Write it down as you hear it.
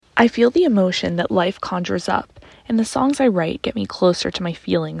I feel the emotion that life conjures up, and the songs I write get me closer to my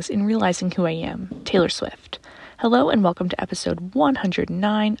feelings in realizing who I am, Taylor Swift. Hello and welcome to episode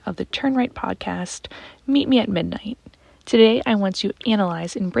 109 of the Turn Right podcast, Meet Me at Midnight. Today I want to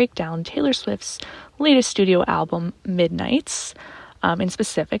analyze and break down Taylor Swift's latest studio album, Midnights, in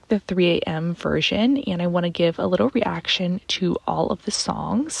specific the 3 a.m. version, and I want to give a little reaction to all of the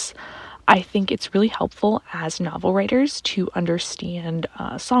songs. I think it's really helpful as novel writers to understand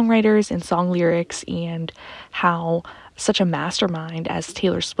songwriters and song lyrics and how such a mastermind as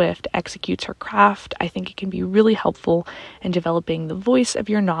Taylor Swift executes her craft. I think it can be really helpful in developing the voice of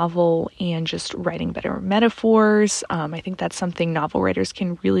your novel and just writing better metaphors. I think that's something novel writers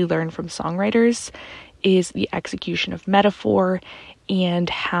can really learn from songwriters is the execution of metaphor and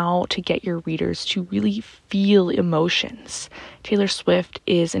how to get your readers to really feel emotions. Taylor Swift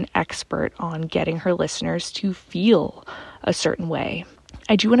is an expert on getting her listeners to feel a certain way.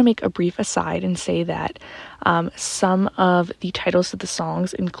 I do want to make a brief aside and say that some of the titles of the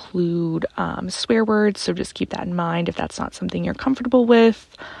songs include swear words, so just keep that in mind if that's not something you're comfortable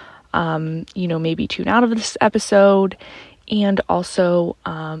with. Maybe tune out of this episode. And also,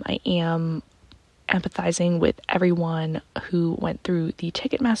 I am empathizing with everyone who went through the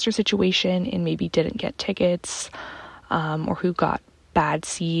Ticketmaster situation and maybe didn't get tickets, or who got bad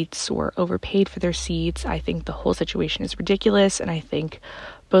seats or overpaid for their seats. I think the whole situation is ridiculous, and I think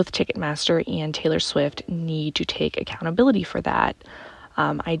both Ticketmaster and Taylor Swift need to take accountability for that.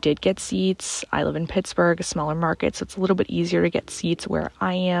 I did get seats. I live in Pittsburgh, a smaller market, so it's a little bit easier to get seats where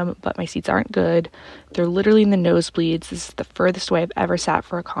I am, but my seats aren't good. They're literally in the nosebleeds. This is the furthest away I've ever sat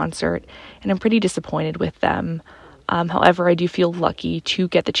for a concert, and I'm pretty disappointed with them. However, I do feel lucky to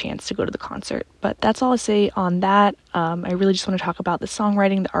get the chance to go to the concert. But that's all I say on that. I really just want to talk about the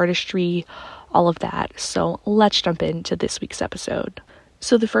songwriting, the artistry, all of that. So let's jump into this week's episode.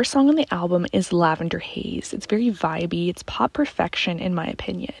 So the first song on the album is Lavender Haze. It's very vibey. It's pop perfection in my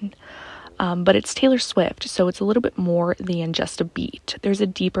opinion. But it's Taylor Swift, so it's a little bit more than just a beat. There's a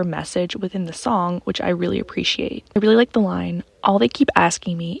deeper message within the song, which I really appreciate. I really like the line, "All they keep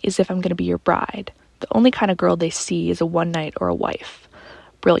asking me is if I'm going to be your bride. The only kind of girl they see is a one night or a wife."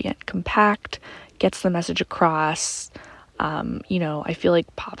 Brilliant, compact, gets the message across. I feel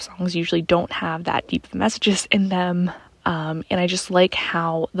like pop songs usually don't have that deep of messages in them. And I just like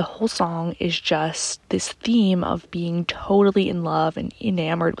how the whole song is just this theme of being totally in love and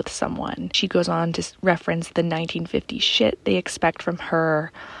enamored with someone. She goes on to reference the 1950s shit they expect from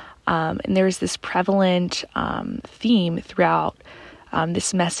her. And there's this prevalent theme throughout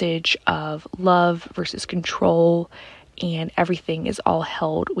this message of love versus control, and everything is all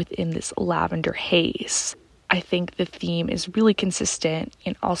held within this lavender haze. I think the theme is really consistent,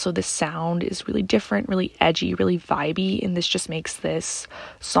 and also the sound is really different, really edgy, really vibey, and this just makes this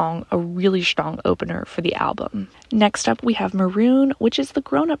song a really strong opener for the album. Next up, we have Maroon, which is the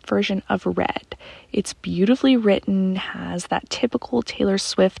grown-up version of Red. It's beautifully written, has that typical Taylor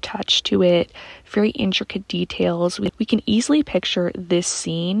Swift touch to it, very intricate details. We can easily picture this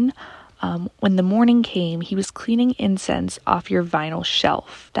scene. When the morning came, he was cleaning incense off your vinyl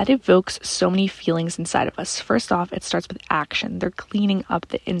shelf. That evokes so many feelings inside of us. First off, it starts with action. They're cleaning up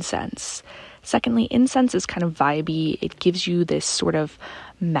the incense. Secondly, incense is kind of vibey. It gives you this sort of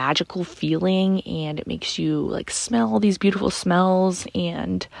magical feeling, and it makes you smell these beautiful smells.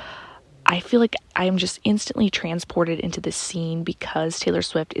 And I feel like I am just instantly transported into this scene because Taylor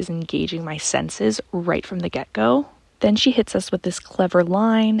Swift is engaging my senses right from the get-go. Then she hits us with this clever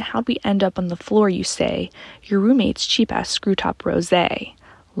line, "How'd we end up on the floor, you say? Your roommate's cheap-ass screw-top rosé."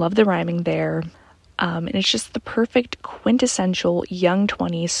 Love the rhyming there. And it's just the perfect quintessential young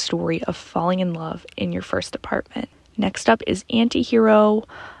 20s story of falling in love in your first apartment. Next up is Antihero,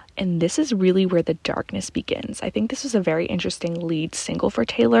 and this is really where the darkness begins. I think this is a very interesting lead single for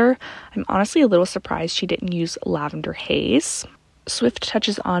Taylor. I'm honestly a little surprised she didn't use Lavender Haze. Swift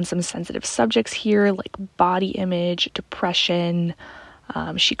touches on some sensitive subjects here, like body image, depression.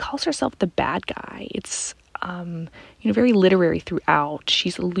 She calls herself the bad guy. It's, very literary throughout.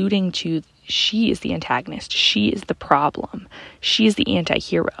 She's alluding to she is the antagonist. She is the problem. She is the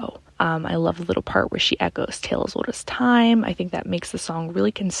anti-hero. I love the little part where she echoes "Tale as old as time." I think that makes the song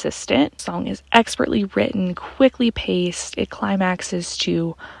really consistent. The song is expertly written, quickly paced. It climaxes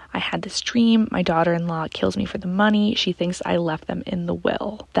to, "I had this dream. My daughter-in-law kills me for the money. She thinks I left them in the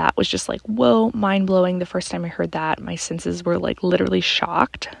will." That was just whoa, mind-blowing. The first time I heard that, my senses were literally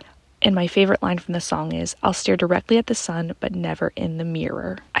shocked. And my favorite line from the song is, "I'll stare directly at the sun, but never in the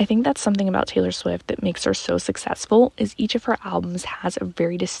mirror." I think that's something about Taylor Swift that makes her so successful, is each of her albums has a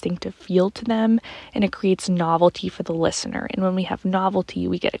very distinctive feel to them, and it creates novelty for the listener. And when we have novelty,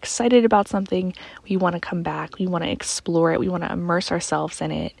 we get excited about something, we want to come back, we want to explore it, we want to immerse ourselves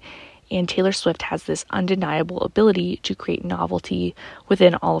in it. And Taylor Swift has this undeniable ability to create novelty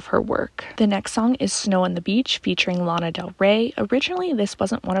within all of her work. The next song is Snow on the Beach featuring Lana Del Rey. Originally, this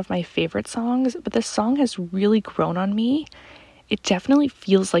wasn't one of my favorite songs, but this song has really grown on me. It definitely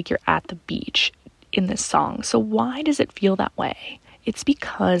feels like you're at the beach in this song. So why does it feel that way? It's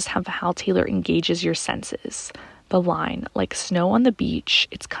because of how Taylor engages your senses. The line, like snow on the beach,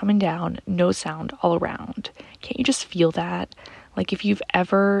 it's coming down, no sound all around. Can't you just feel that? Like if you've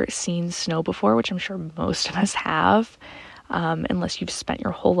ever seen snow before, which I'm sure most of us have, unless you've spent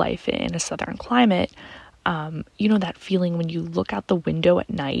your whole life in a southern climate, you know that feeling when you look out the window at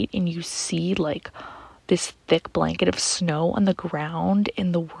night and you see like this thick blanket of snow on the ground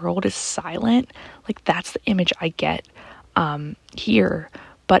and the world is silent. Like that's the image I get here.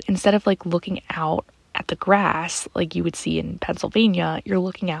 But instead of like looking out at the grass like you would see in Pennsylvania, you're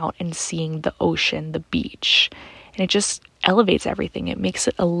looking out and seeing the ocean, the beach. And it just elevates everything. It makes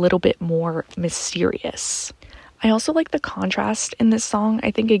it a little bit more mysterious. I also like the contrast in this song.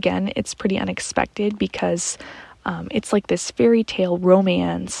 I think, again, it's pretty unexpected because it's like this fairy tale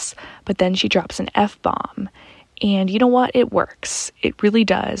romance, but then she drops an F-bomb. And you know what? It works. It really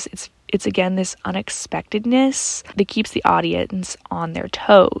does. It's again, this unexpectedness that keeps the audience on their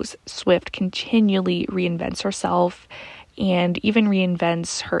toes. Swift continually reinvents herself and even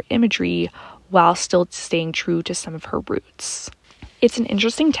reinvents her imagery while still staying true to some of her roots. It's an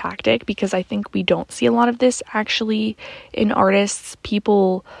interesting tactic because I think we don't see a lot of this actually in artists.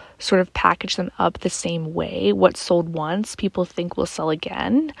 People sort of package them up the same way. What sold once, people think will sell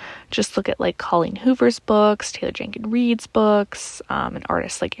again. Just look at like Colleen Hoover's books, Taylor Jenkins Reid's books, and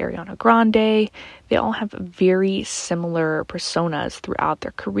artists like Ariana Grande. They all have very similar personas throughout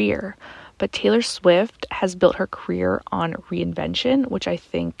their career. But Taylor Swift has built her career on reinvention, which I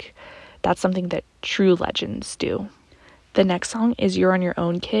think that's something that true legends do. The next song is You're on Your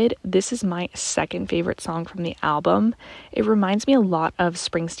Own, Kid. This is my second favorite song from the album. It reminds me a lot of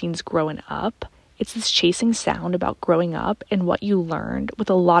Springsteen's Growing Up. It's this chasing sound about growing up and what you learned with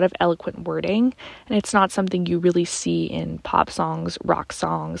a lot of eloquent wording, and it's not something you really see in pop songs, rock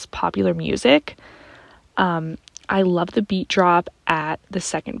songs, popular music. I love the beat drop at the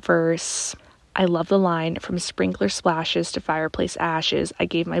second verse. I love the line, "From sprinkler splashes to fireplace ashes, I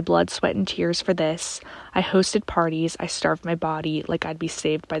gave my blood, sweat, and tears for this. I hosted parties, I starved my body like I'd be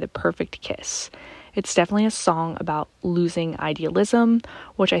saved by the perfect kiss." It's definitely a song about losing idealism,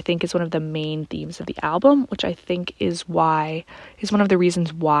 which I think is one of the main themes of the album, which I think is one of the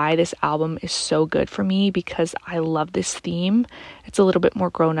reasons why this album is so good for me, because I love this theme. It's a little bit more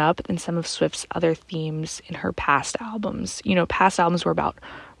grown up than some of Swift's other themes in her past albums. You know, past albums were about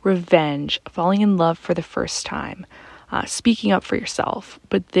revenge, falling in love for the first time, speaking up for yourself.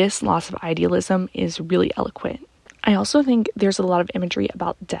 But this loss of idealism is really eloquent. I also think there's a lot of imagery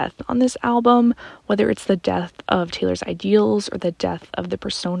about death on this album, whether it's the death of Taylor's ideals or the death of the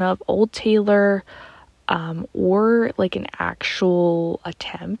persona of old Taylor, or like an actual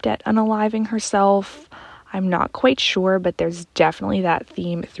attempt at unaliving herself. I'm not quite sure, but there's definitely that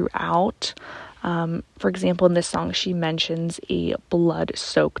theme throughout. For example, in this song, she mentions a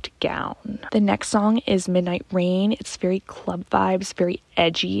blood-soaked gown. The next song is Midnight Rain. It's very club vibes, very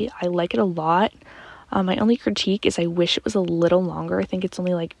edgy. I like it a lot. My only critique is I wish it was a little longer. I think it's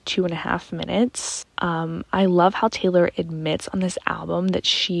only like 2.5 minutes. I love how Taylor admits on this album that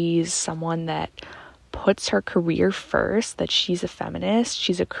she's someone that puts her career first, that she's a feminist,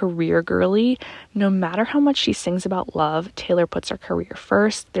 she's a career girly. No matter how much she sings about love, Taylor puts her career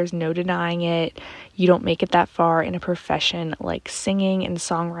first. There's no denying it. You don't make it that far in a profession like singing and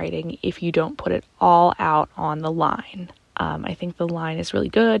songwriting if you don't put it all out on the line. I think the line is really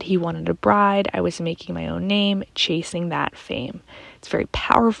good. He wanted a bride. I was making my own name, chasing that fame. It's very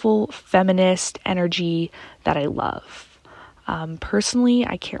powerful, feminist energy that I love. Personally,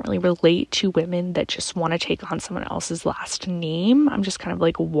 I can't really relate to women that just want to take on someone else's last name. I'm just kind of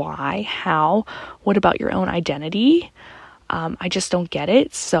like, why? How? What about your own identity? I just don't get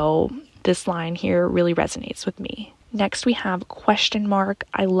it. So this line here really resonates with me. Next, we have Question Mark.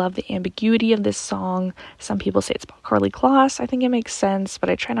 I love the ambiguity of this song. Some people say it's about Karlie Kloss. I think it makes sense, but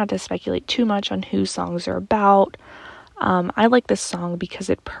I try not to speculate too much on who songs are about. I like this song because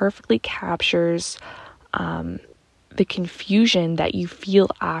it perfectly captures the confusion that you feel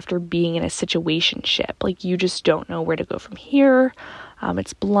after being in a situationship. Like, you just don't know where to go from here.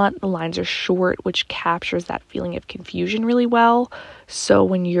 It's blunt, the lines are short, which captures that feeling of confusion really well. So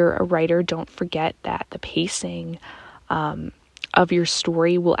when you're a writer, don't forget that the pacing of your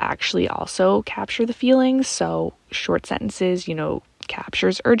story will actually also capture the feelings. So short sentences,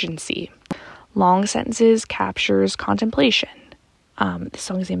 captures urgency. Long sentences captures contemplation. The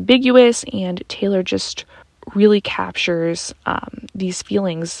song is ambiguous, and Taylor just really captures these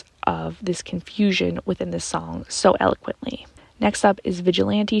feelings of this confusion within this song so eloquently. Next up is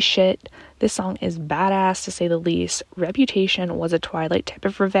Vigilante Shit. This song is badass to say the least. Reputation was a Twilight type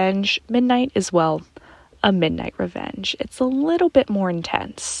of revenge. Midnight is, well, a midnight revenge. It's a little bit more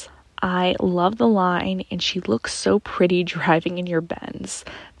intense. I love the line, and she looks so pretty driving in your Benz.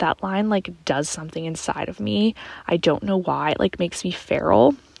 That line does something inside of me. I don't know why. It makes me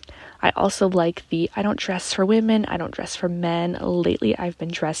feral. I also like the I don't dress for women, I don't dress for men. Lately I've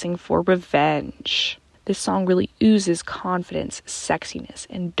been dressing for revenge. This song really oozes confidence, sexiness,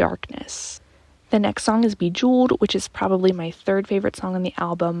 and darkness. The next song is Bejeweled, which is probably my third favorite song on the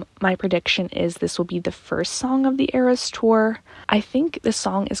album. My prediction is this will be the first song of the Eras tour. I think the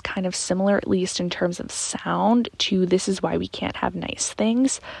song is kind of similar, at least in terms of sound, to This Is Why We Can't Have Nice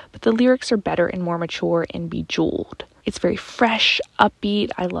Things, but the lyrics are better and more mature in Bejeweled. It's very fresh, upbeat.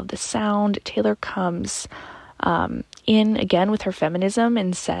 I love the sound. Taylor comes in again with her feminism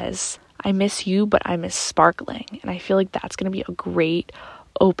and says, I miss you, but I miss sparkling. And I feel like that's going to be a great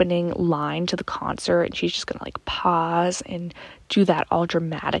opening line to the concert. And she's just going to pause and do that all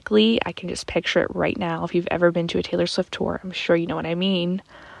dramatically. I can just picture it right now. If you've ever been to a Taylor Swift tour, I'm sure you know what I mean.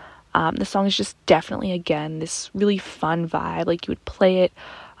 The song is just definitely, again, this really fun vibe. You would play it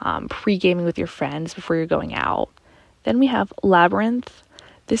pre-gaming with your friends before you're going out. Then we have Labyrinth.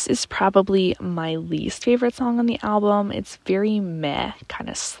 This is probably my least favorite song on the album. It's very meh, kind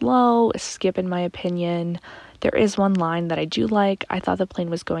of slow, a skip in my opinion. There is one line that I do like. I thought the plane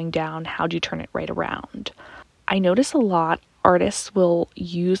was going down. How'd you turn it right around? I notice a lot artists will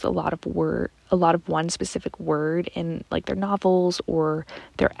use a lot of one specific word in their novels or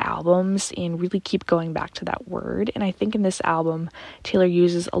their albums and really keep going back to that word. And I think in this album, Taylor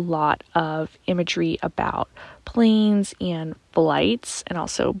uses a lot of imagery about planes and flights and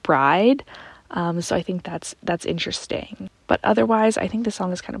also bride. So I think that's interesting. But otherwise, I think the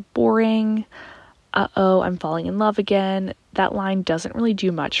song is kind of boring. Uh-oh, I'm falling in love again. That line doesn't really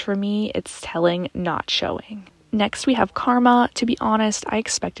do much for me. It's telling, not showing. Next, we have Karma. To be honest, I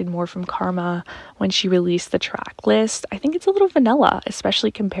expected more from Karma when she released the track list. I think it's a little vanilla,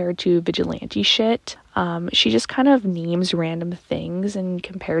 especially compared to Vigilante Shit. She just kind of names random things and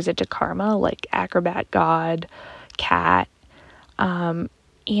compares it to Karma, like Acrobat God, Cat.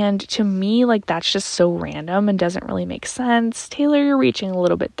 And to me, that's just so random and doesn't really make sense. Taylor, you're reaching a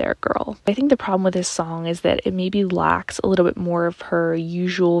little bit there, girl. I think the problem with this song is that it maybe lacks a little bit more of her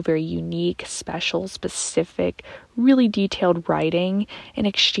usual, very unique, special, specific, really detailed writing in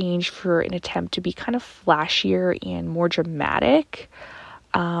exchange for an attempt to be kind of flashier and more dramatic.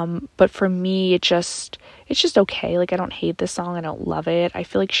 But for me, it's just okay. I don't hate this song. I don't love it. I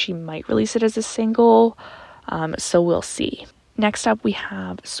feel like she might release it as a single. So we'll see. Next up, we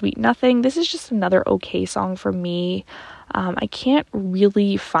have Sweet Nothing. This is just another okay song for me. I can't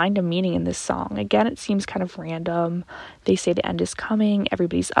really find a meaning in this song. Again, it seems kind of random. They say the end is coming,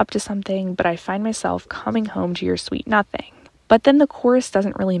 everybody's up to something, but I find myself coming home to your sweet nothing. But then the chorus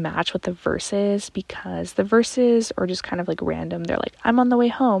doesn't really match with the verses because the verses are just kind of random. They're I'm on the way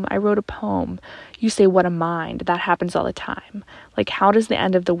home, I wrote a poem. You say, what a mind. That happens all the time. How does the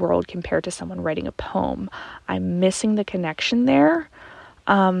end of the world compare to someone writing a poem? I'm missing the connection there.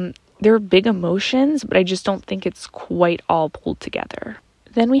 There are big emotions, but I just don't think it's quite all pulled together.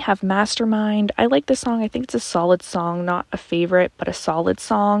 Then we have Mastermind. I like this song. I think it's a solid song, not a favorite, but a solid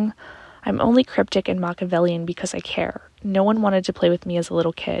song. I'm only cryptic and Machiavellian because I care. No one wanted to play with me as a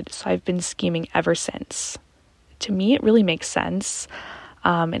little kid, so I've been scheming ever since. To me, it really makes sense.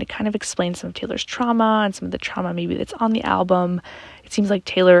 And it kind of explains some of Taylor's trauma and some of the trauma maybe that's on the album. It seems like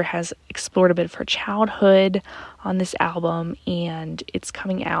Taylor has explored a bit of her childhood on this album, and it's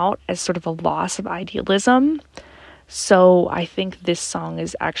coming out as sort of a loss of idealism. So I think this song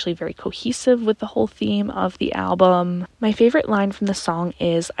is actually very cohesive with the whole theme of the album. My favorite line from the song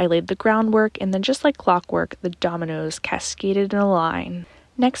is, I laid the groundwork, and then just like clockwork, the dominoes cascaded in a line.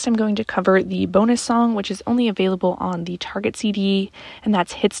 Next, I'm going to cover the bonus song, which is only available on the Target CD, and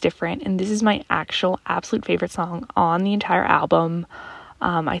that's Hits Different. And this is my actual absolute favorite song on the entire album.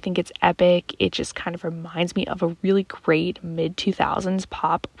 I think it's epic. It just kind of reminds me of a really great mid-2000s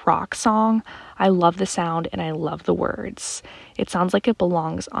pop rock song. I love the sound and I love the words. It sounds like it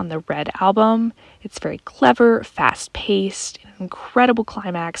belongs on the Red album. It's very clever, fast-paced, incredible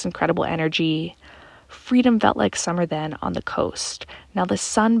climax, incredible energy. Freedom felt like summer then on the coast. Now the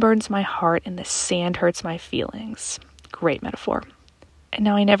sun burns my heart and the sand hurts my feelings. Great metaphor. And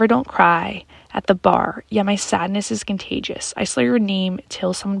now I never don't cry at the bar. Yeah, my sadness is contagious. I slur your name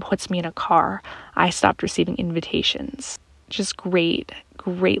till someone puts me in a car. I stopped receiving invitations. Just great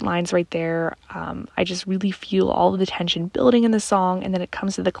lines right there. I just really feel all of the tension building in the song, and then it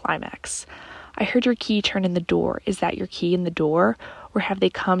comes to the climax. I heard your key turn in the door. Is that your key in the door? Or have they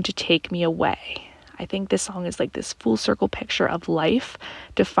come to take me away? I think this song is like this full circle picture of life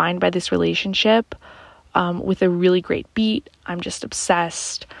defined by this relationship. With a really great beat. I'm just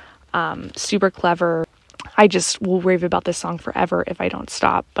obsessed. Super clever. I just will rave about this song forever if I don't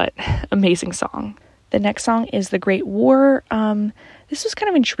stop, but amazing song. The next song is The Great War. This was kind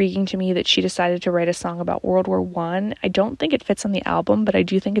of intriguing to me that she decided to write a song about World War I. I don't think it fits on the album, but I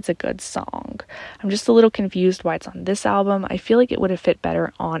do think it's a good song. I'm just a little confused why it's on this album. I feel like it would have fit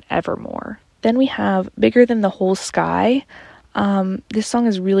better on Evermore. Then we have Bigger Than the Whole Sky. This song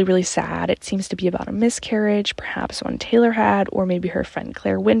is really, really sad. It seems to be about a miscarriage, perhaps one Taylor had, or maybe her friend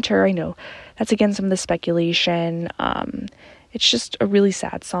Claire Winter. I know that's again some of the speculation. It's just a really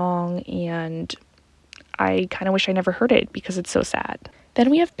sad song, and I kind of wish I never heard it because it's so sad. Then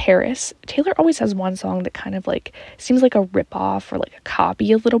we have Paris. Taylor always has one song that kind of like seems like a ripoff or like a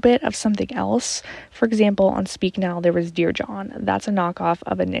copy a little bit of something else. For example, on Speak Now, there was Dear John. That's a knockoff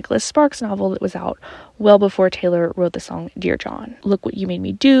of a Nicholas Sparks novel that was out well before Taylor wrote the song Dear John. Look What You Made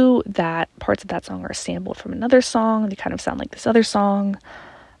Me Do. That parts of that song are sampled from another song. They kind of sound like this other song.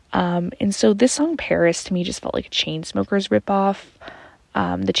 And so this song Paris to me just felt like a Chainsmokers ripoff.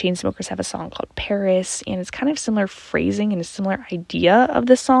 The Chainsmokers have a song called Paris, and it's kind of similar phrasing and a similar idea of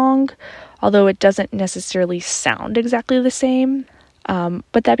the song, although it doesn't necessarily sound exactly the same.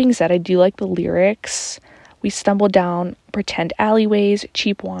 But that being said, I do like the lyrics. We stumble down pretend alleyways,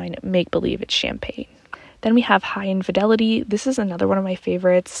 cheap wine, make believe it's champagne. Then we have High Infidelity. This is another one of my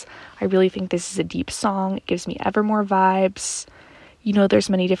favorites. I really think this is a deep song. It gives me Evermore vibes. You know, there's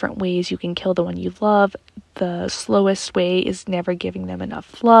many different ways you can kill the one you love. The slowest way is never giving them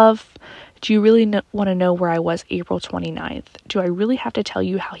enough love. Do you really want to know where I was April 29th? Do I really have to tell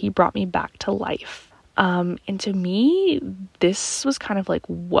you how he brought me back to life? And to me, this was kind of like,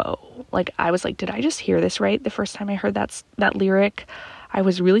 whoa. Like, I was like, did I just hear this right the first time I heard that lyric? I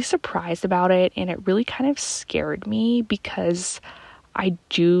was really surprised about it, and it really kind of scared me because I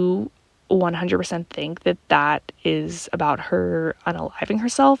do 100% think that is about her unaliving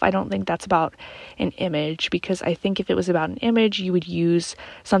herself. I don't think that's about an image, because I think if it was about an image, you would use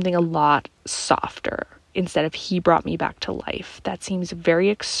something a lot softer instead of he brought me back to life. That seems very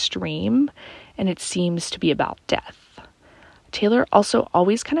extreme, and it seems to be about death. Taylor also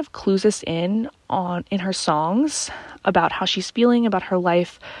always kind of clues us in her songs about how she's feeling about her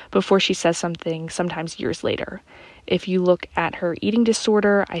life before she says something, sometimes years later. If you look at her eating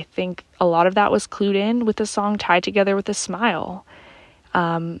disorder, I think a lot of that was clued in with the song Tied Together with a Smile.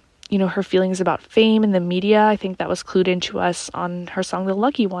 Her feelings about fame and the media, I think that was clued into us on her song The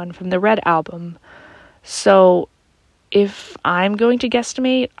Lucky One from the Red album. So if I'm going to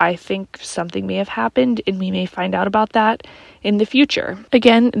guesstimate, I think something may have happened and we may find out about that in the future.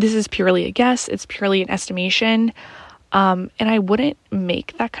 Again, this is purely a guess. It's purely an estimation. And I wouldn't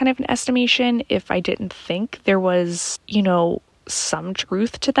make that kind of an estimation if I didn't think there was, some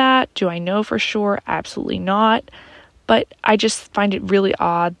truth to that. Do I know for sure? Absolutely not. But I just find it really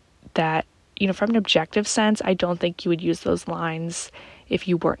odd that, from an objective sense, I don't think you would use those lines if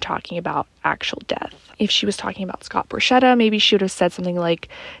you weren't talking about actual death. If she was talking about Scott Borchetta, maybe she would have said something like,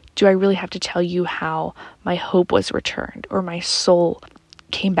 do I really have to tell you how my hope was returned or my soul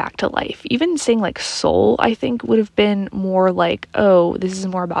came back to life? Even saying like soul, I think would have been more like, oh, this is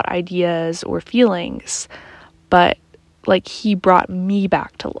more about ideas or feelings, but like he brought me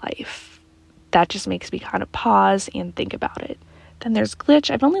back to life. That just makes me kind of pause and think about it. Then there's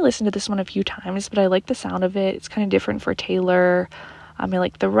Glitch. I've only listened to this one a few times, but I like the sound of it. It's kind of different for Taylor. I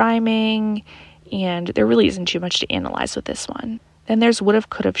like the rhyming, and there really isn't too much to analyze with this one. Then there's Would've,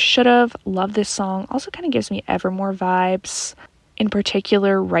 Could've, Should've. Love this song. Also kind of gives me Evermore vibes. In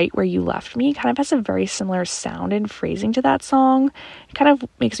particular, Right Where You Left Me kind of has a very similar sound and phrasing to that song. It kind of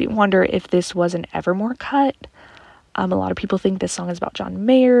makes me wonder if this was an Evermore cut. A lot of people think this song is about John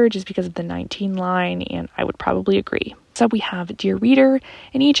Mayer just because of the 19 line, and I would probably agree. So we have Dear Reader.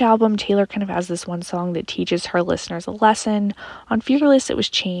 In each album, Taylor kind of has this one song that teaches her listeners a lesson. On Fearless, it was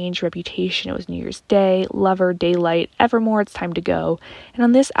Change, Reputation, it was New Year's Day, Lover, Daylight, Evermore, It's Time to Go. And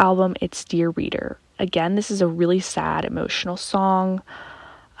on this album, it's Dear Reader. Again, this is a really sad, emotional song.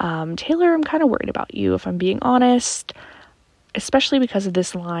 Taylor, I'm kind of worried about you, if I'm being honest, especially because of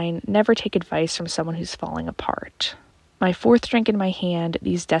this line, never take advice from someone who's falling apart. My fourth drink in my hand,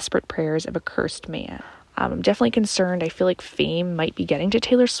 these desperate prayers of a cursed man. I'm definitely concerned. I feel like fame might be getting to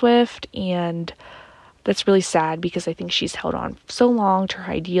Taylor Swift, and that's really sad because I think she's held on so long to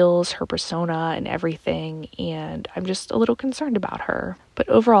her ideals, her persona, and everything, and I'm just a little concerned about her. But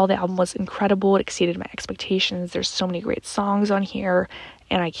overall, the album was incredible. It exceeded my expectations. There's so many great songs on here,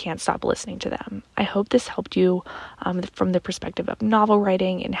 and I can't stop listening to them. I hope this helped you from the perspective of novel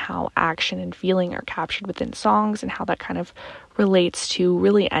writing and how action and feeling are captured within songs and how that kind of relates to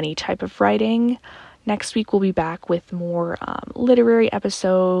really any type of writing. Next week, we'll be back with more literary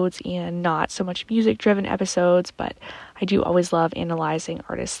episodes and not so much music-driven episodes, but I do always love analyzing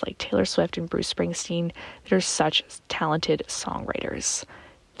artists like Taylor Swift and Bruce Springsteen that are such talented songwriters.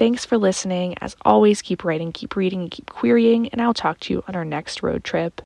 Thanks for listening. As always, keep writing, keep reading, and keep querying, and I'll talk to you on our next road trip.